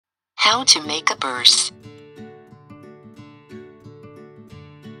How to make a purse.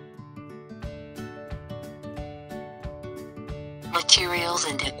 Materials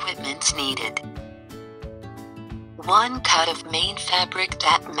and equipment needed. 1 cut of main fabric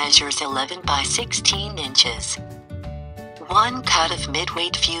that measures 11 by 16 inches. 1 cut of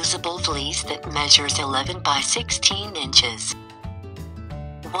mid-weight fusible fleece that measures 11 by 16 inches.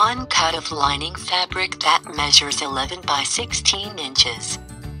 1 cut of lining fabric that measures 11 by 16 inches.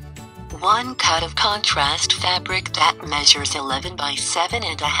 1 cut of contrast fabric that measures 11 by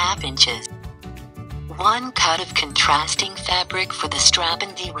 7.5 inches. 1 cut of contrasting fabric for the strap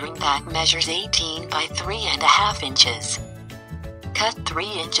and D-ring that measures 18 by 3.5 inches. Cut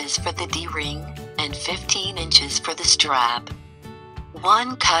 3 inches for the D-ring and 15 inches for the strap.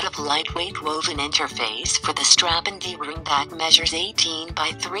 1 cut of lightweight woven interface for the strap and D-ring that measures 18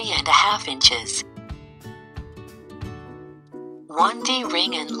 by 3.5 inches. 1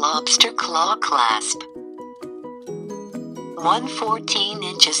 D-ring and lobster claw clasp. 1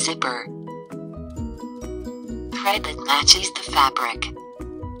 14-inch zipper. Thread that matches the fabric.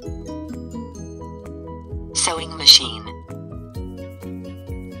 Sewing machine.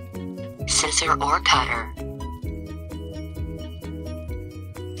 Scissor or cutter.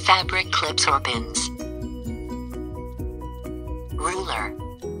 Fabric clips or pins. Ruler.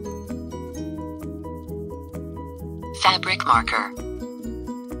 Fabric marker.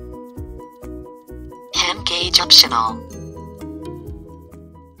 Hem gauge optional.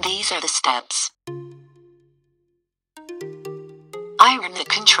 These are the steps. Iron the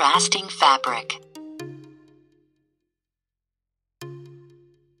contrasting fabric.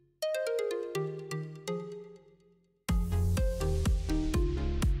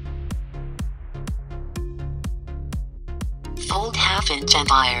 Fold 1/2 inch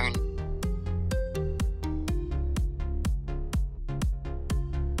and iron.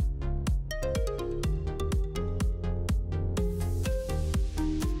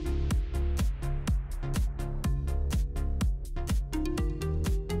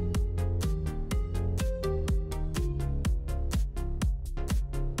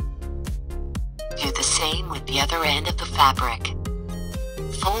 Do the same with the other end of the fabric.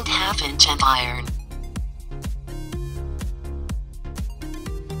 Fold 1/2 inch and iron.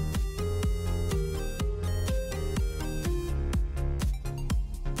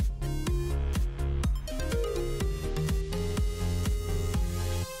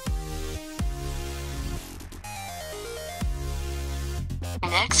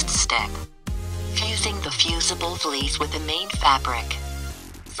 Next step. Fusing the fusible fleece with the main fabric.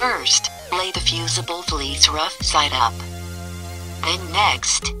 First, lay the fusible fleece rough side up. Then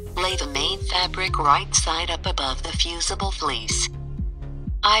next, lay the main fabric right side up above the fusible fleece.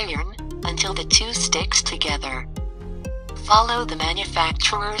 Iron until the two sticks together. Follow the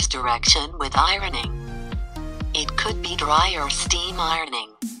manufacturer's direction with ironing. It could be dry or steam ironing.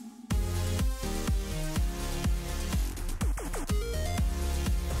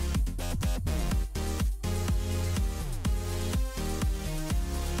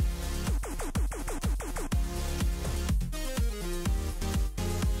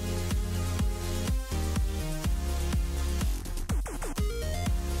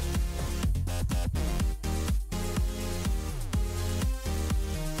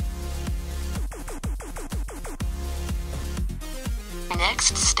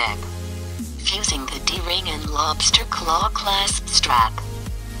 Next step. Fusing the D-ring and lobster claw clasp strap.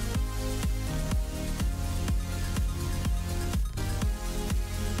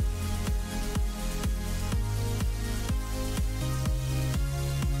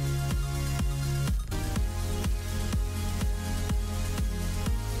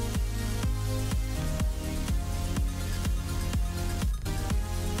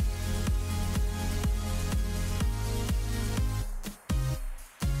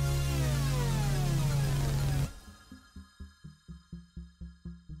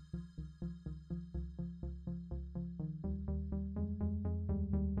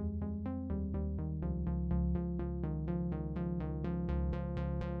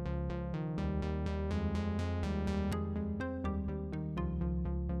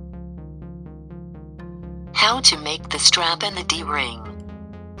 How to make the strap and the D-ring.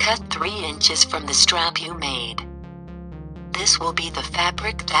 Cut 3 inches from the strap you made. This will be the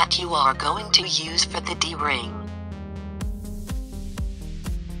fabric that you are going to use for the D-ring.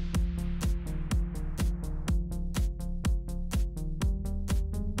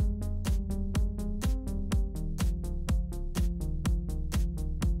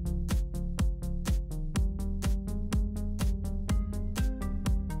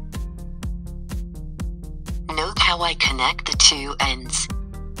 Note how I connect the two ends.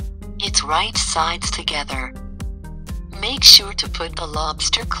 its right sides together. Make sure to put the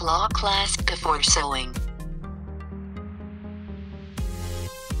lobster claw clasp before sewing.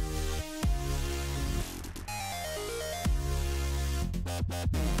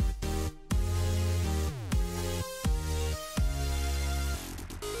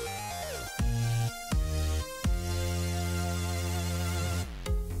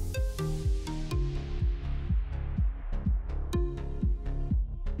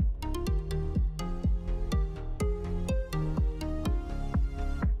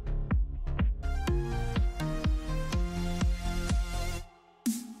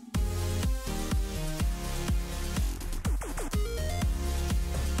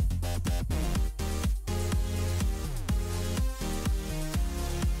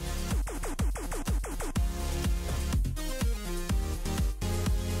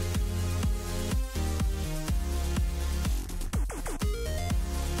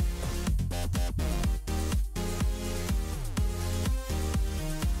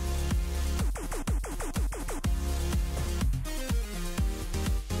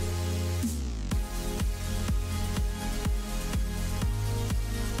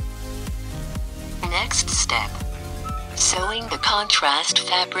 Next step. Sewing the contrast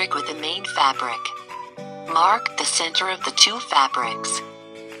fabric with the main fabric. Mark the center of the two fabrics.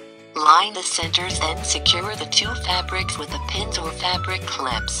 Line the centers, then secure the two fabrics with the pins or fabric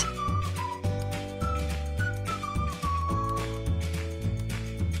clips.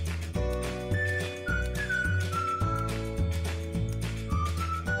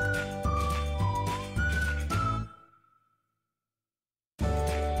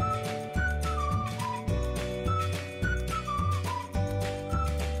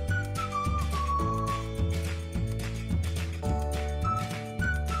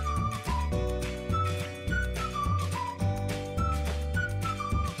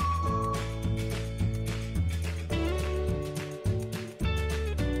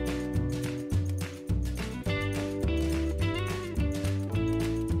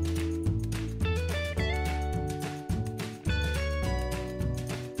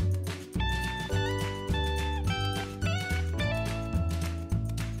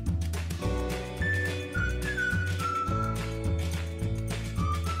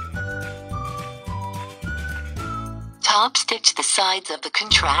 Top stitch the sides of the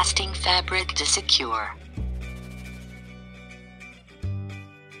contrasting fabric to secure.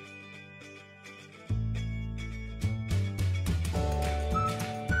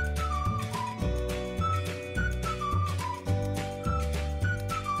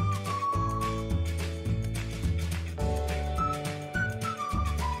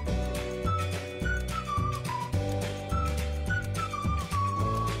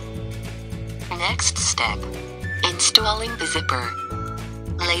 Next step. Installing the zipper.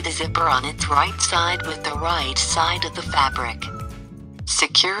 Lay the zipper on its right side with the right side of the fabric.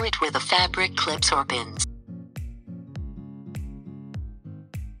 Secure it with the fabric clips or pins.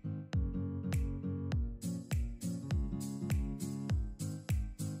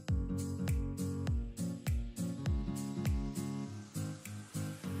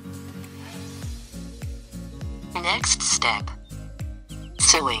 Next step.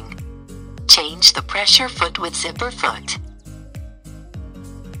 Sewing. Change the pressure foot with zipper foot.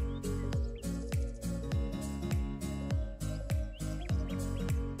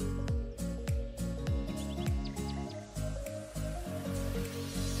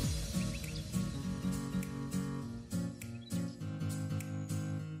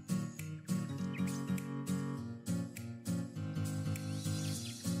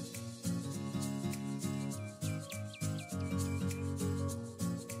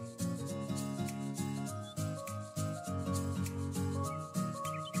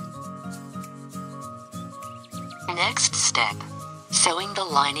 Next step. Sewing the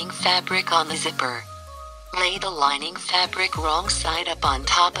lining fabric on the zipper. Lay the lining fabric wrong side up on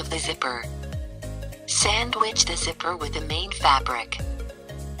top of the zipper. Sandwich the zipper with the main fabric.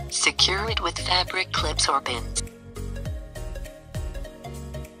 Secure it with fabric clips or pins.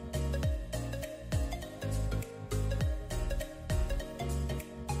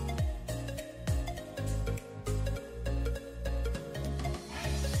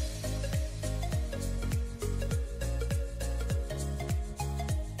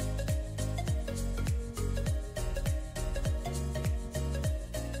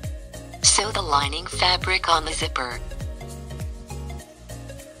 Sew the lining fabric on the zipper.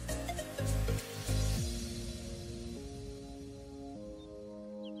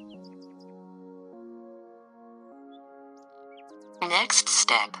 Next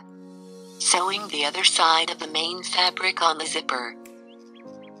step. Sewing the other side of the main fabric on the zipper.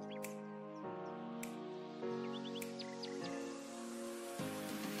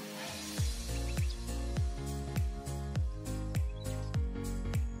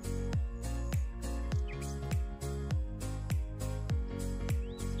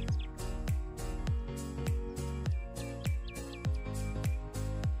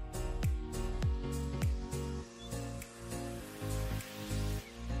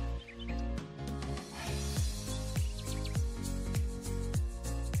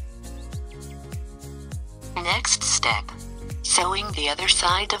 Next step. Sewing the other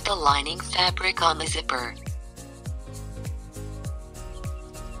side of the lining fabric on the zipper.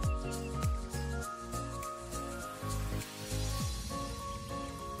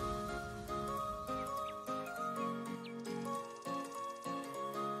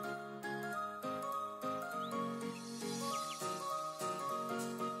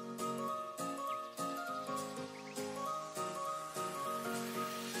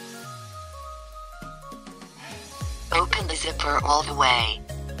 Open the zipper all the way.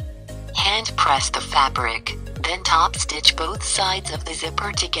 Hand press the fabric, then top stitch both sides of the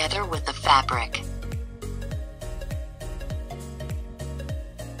zipper together with the fabric.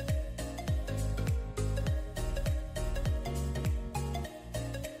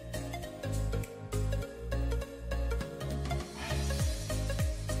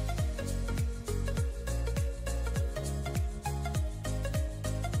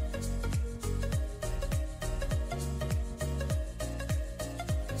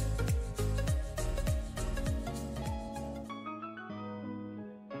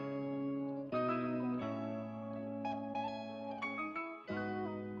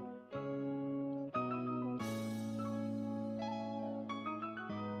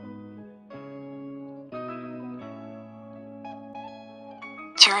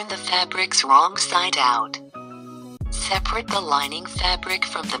 Turn the fabric's wrong side out. Separate the lining fabric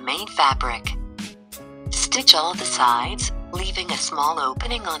from the main fabric. Stitch all the sides, leaving a small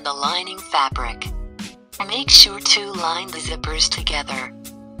opening on the lining fabric. Make sure to line the zippers together.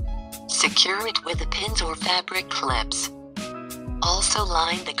 Secure it with the pins or fabric clips. Also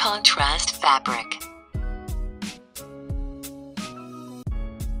line the contrast fabric.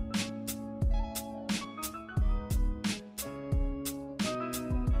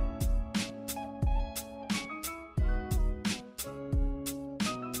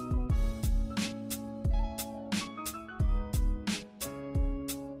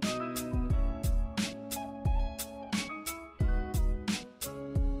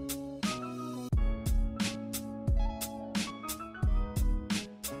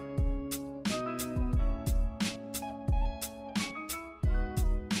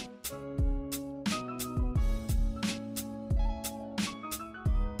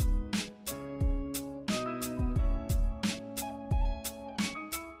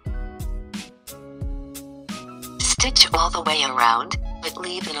 Stitch all the way around, but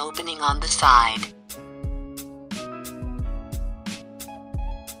leave an opening on the side.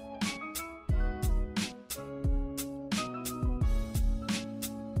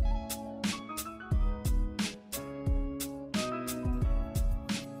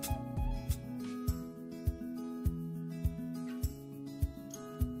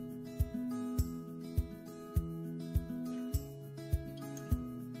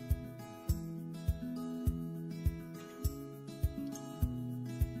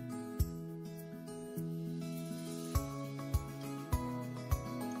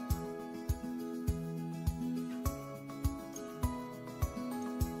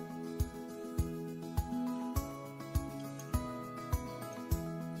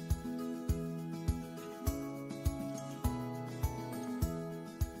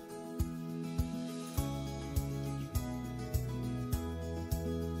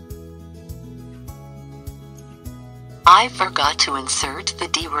 I forgot to insert the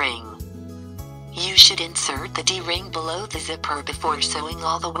D-ring. You should insert the D-ring below the zipper before sewing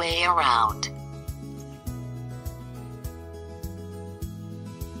all the way around.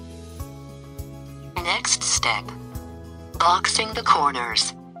 Next step. Boxing the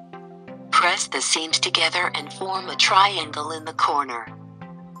corners. Press the seams together and form a triangle in the corner.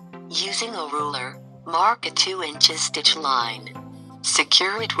 Using a ruler, mark a 2-inch stitch line.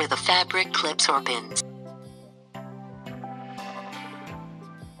 Secure it with a fabric clips or pins.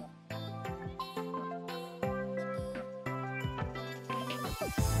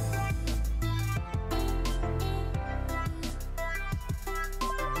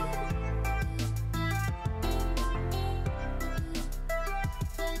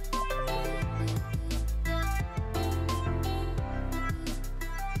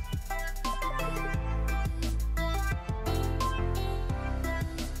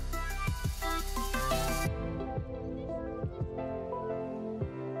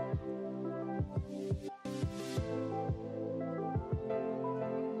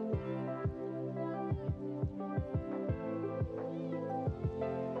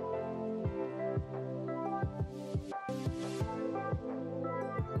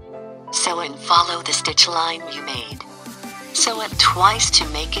 Sew and follow the stitch line you made. Sew it twice to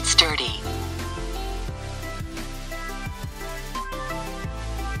make it sturdy.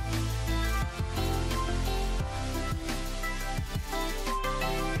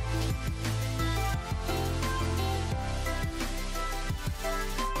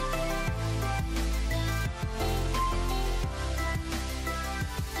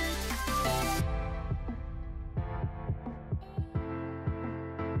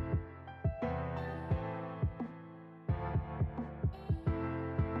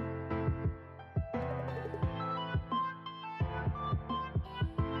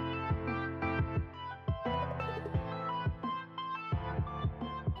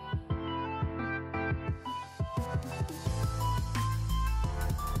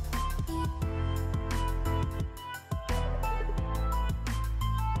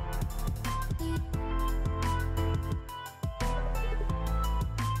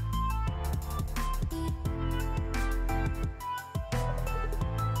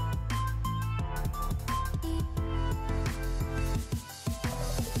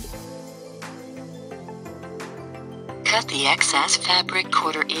 Cut the excess fabric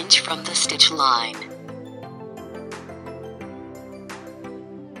 1/4 inch from the stitch line.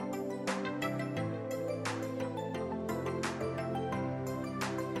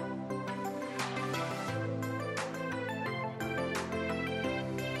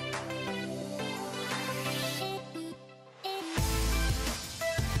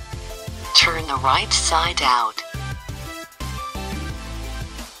 Turn the right side out.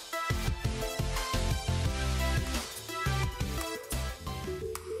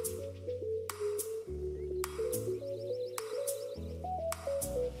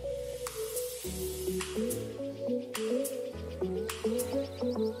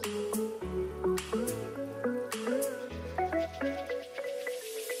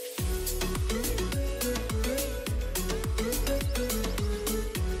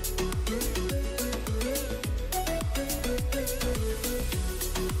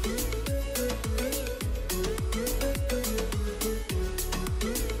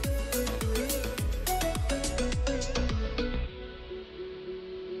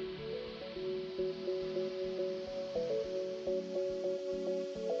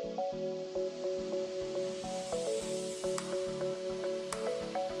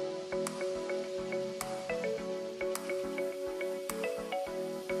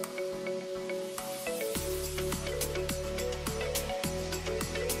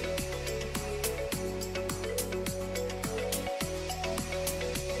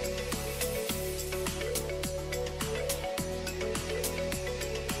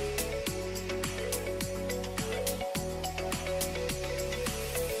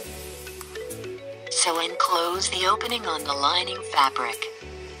 Sew and close the opening on the lining fabric.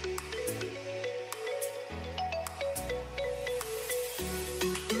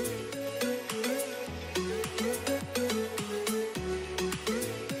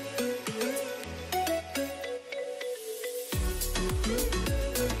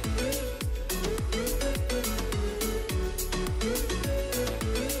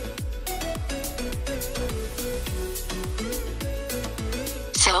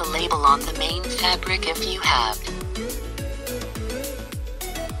 Sew a label on the main fabric if you have.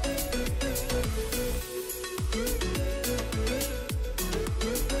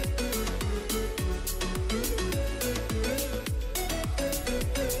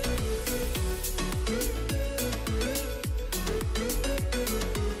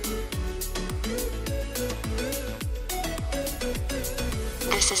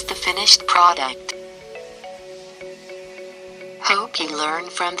 This is the finished product. Hope you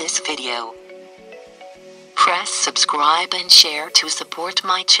learned from this video. Press subscribe and share to support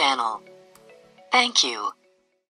my channel. Thank you.